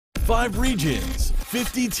5 regions,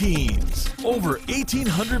 50 teams, over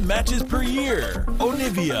 1,800 matches per year.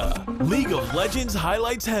 Onivia, League of Legends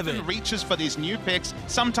highlights heaven. Reaches for these new picks.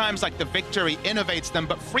 Sometimes, like the victory, innovates them,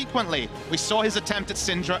 but frequently, we saw his attempt at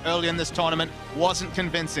Syndra early in this tournament, wasn't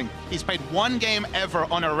convincing. He's played one game ever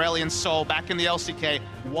on Aurelion Sol back in the LCK.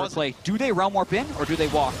 Play. Do they round warp in, or do they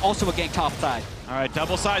walk? Also a gank top side. All right,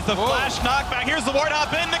 double size, the flash knockback. Here's the ward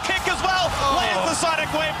up in, the kick as well. Lands the Sonic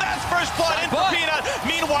Wave. That's first blood in for Peanut.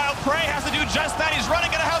 Meanwhile, Prey has to do just that. He's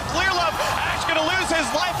running out of health. Clear Love. Ash gonna lose his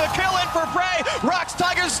life. A kill in for Prey. ROX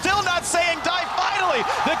Tigers still not saying die. Finally,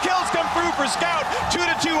 the kills come through for Scout.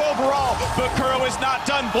 2-2 overall. But Kuro is not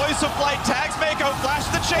done. Voice of Flight tags Mako. Flash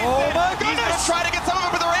the chase. Oh my goodness. He's gonna try to get some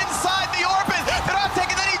of it, but they're inside the orbit. They're not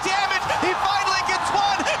taking any damage. He finally gets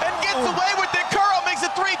one and gets away with it. Kuro makes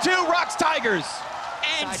it 3-2. ROX Tigers.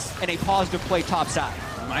 And a positive play top side.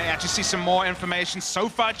 We might actually see some more information. So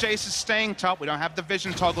far, Jace is staying top. We don't have the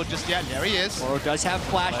vision toggle just yet. There he is. Kuro does have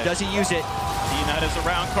flash. Does he use it? Peanut is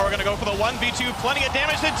around. Kuro gonna go for the 1v2. Plenty of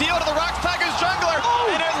damage to deal to the ROX Tigers jungler.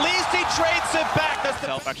 And at least he trades it back. That's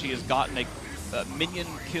the actually has gotten a minion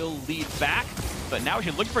kill lead back. But now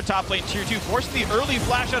he's looking for top lane tier 2, forcing the early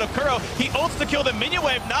flash out of Kuro. He ults to kill the minion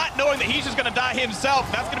wave, not knowing that he's just gonna die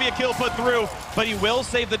himself. That's gonna be a kill put through, but he will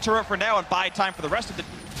save the turret for now and buy time for the rest of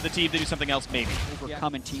the team to do something else maybe.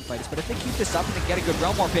 Overcome and team fighters, but if they keep this up and they get a good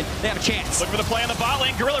realm warp in, they have a chance. Look for the play on the bot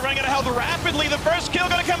lane. Gorilla running out of health rapidly. The first kill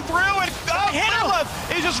gonna come through, and Hannibal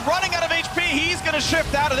is just running out of HP. He's gonna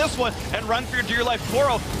shift out of this one and run for your dear life.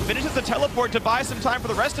 Kuro finishes the teleport to buy some time for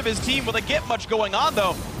the rest of his team. Will they get much going on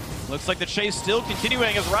though? Looks like the chase still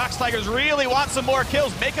continuing as ROX Tigers really want some more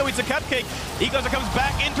kills. Mako eats a cupcake. Egoza comes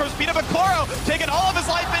back in towards Peanut, but Kuro taking all of his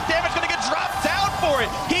life and damage, gonna get dropped down for it.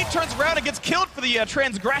 He turns around and gets killed for the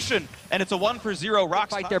transgression, and it's a 1-for-0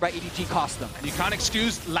 ROX. Fight there by EDG cost them. And you can't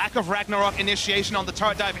excuse lack of Ragnarok initiation on the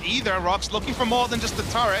turret dive either. ROX looking for more than just the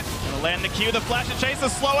turret. Gonna land the Q, the flash and chase, the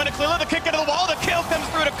slow and a clear, the kick into the wall, the kill comes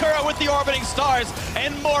through to Kuro with the orbiting stars,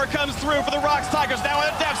 and more comes through for the ROX Tigers. Now a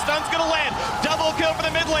death stun's gonna land. Double kill for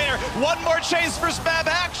the mid laner. One more chase for Spab.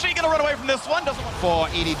 Actually gonna run away from this one. Doesn't want for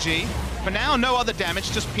EDG. For now, no other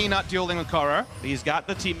damage, just Peanut dueling with Kuro. He's got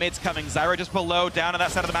the teammates coming. Zyra just below, down on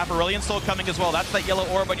that side of the map. Aurelion Sol coming as well. That's that yellow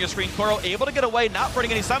orb on your screen. Kuro able to get away, not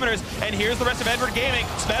burning any summoners. And here's the rest of Edward Gaming.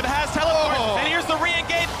 Speb has teleport, and here's the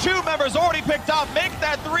re-engage. 2 members already picked off. Make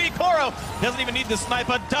that 3. Kuro doesn't even need the snipe.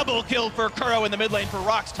 A double kill for Kuro in the mid lane for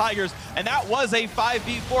ROX Tigers. And that was a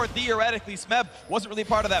 5v4. Theoretically, Smeb wasn't really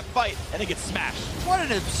part of that fight, and it gets smashed. What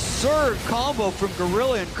an absurd combo from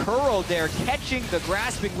Gorilla and Kuro there, catching the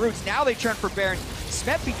grasping roots. Now they turn for Baron.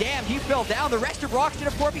 Smeb be damned, he fell down. The rest of ROX did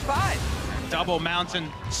a 4v5. Double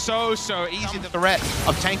mountain, so easy. The threat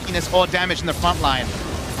of tankiness or damage in the front line.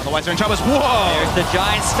 Otherwise they're in trouble. Whoa! There's the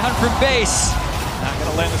giant stun from base. Not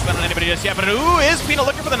gonna land the stun on anybody just yet, but ooh, is Peanut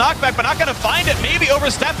looking for the knockback, but not gonna find it. Maybe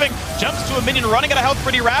overstepping. Jumps to a minion, running out of health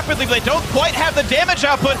pretty rapidly, but they don't quite have the damage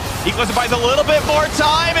output. Egoza buys a little bit more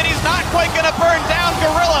time, and he's not quite gonna burn down.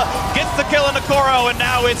 Gorilla gets the kill into Kuro, and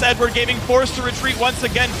now it's Edward Gaming forced to retreat once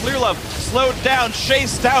again. Clear Love slowed down,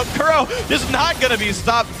 chased out. Kuro just not gonna be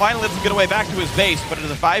stopped. Finally lets him get away back to his base, but it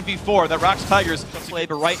is a 5v4 that ROX Tigers play.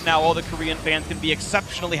 But right now, all the Korean fans can be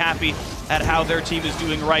exceptionally happy at how their team is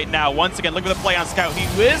doing right now. Once again, look at the play on Scout.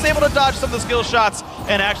 He is able to dodge some of the skill shots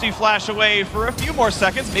and actually flash away for a few more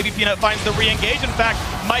seconds. Maybe Peanut finds the re-engage. In fact,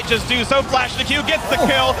 might just do so. Flash to Q, gets the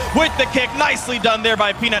kill with the kick. Nicely done there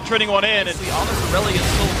by Peanut, turning one in. And the honest Aurelion is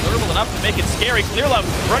still durable enough to make it scary. Clear Love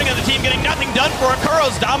running on the team, getting nothing done for it.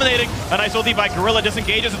 Kuro's dominating. A nice ulti by Gorilla,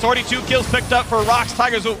 disengages. It's already 2 kills picked up for ROX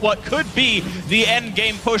Tigers with what could be the end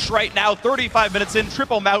game push right now. 35 minutes in,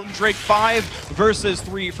 triple Mountain Drake, 5 versus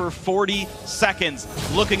 3 for 40 seconds.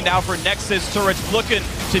 Looking now for Nexus turrets, looking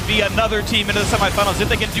to be another team into the semifinals if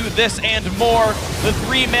they can do this and more. The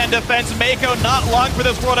 3-man defense, Mako not long for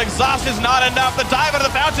this world. Exhaust is not enough. The dive out of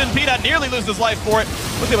the fountain, Peanut nearly loses his life for it.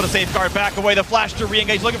 Was able to safeguard back away. The flash to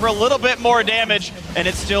re-engage, looking for a little bit more damage, and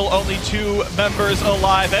it's still only 2 members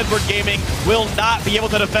alive. Edward Gaming will not be able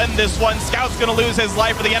to defend this one. Scout's gonna lose his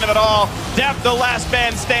life for the end of it all. Deft, the last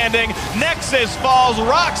man standing. Nexus falls.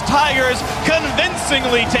 ROX Tigers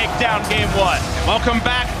convincingly take down game 1. Welcome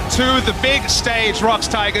back to the big stage, ROX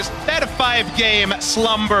Tigers. They had a 5-game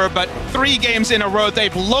slumber, but 3 games in a row,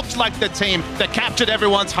 they've looked like the team that captured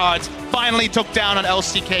everyone's hearts, finally took down an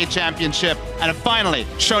LCK championship, and have finally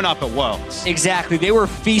shown up at Worlds. Exactly. They were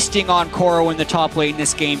feasting on Kuro in the top lane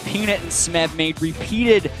this game. Peanut and Smeb made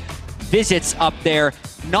repeated visits up there.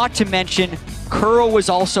 Not to mention, Kuro was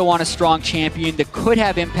also on a strong champion that could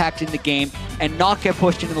have impact in the game and not get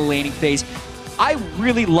pushed into the laning phase. I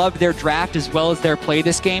really loved their draft as well as their play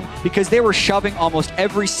this game because they were shoving almost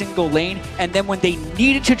every single lane, and then when they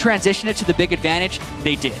needed to transition it to the big advantage,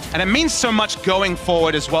 they did. And it means so much going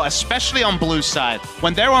forward as well, especially on blue side.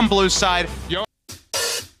 When they're on blue side, you're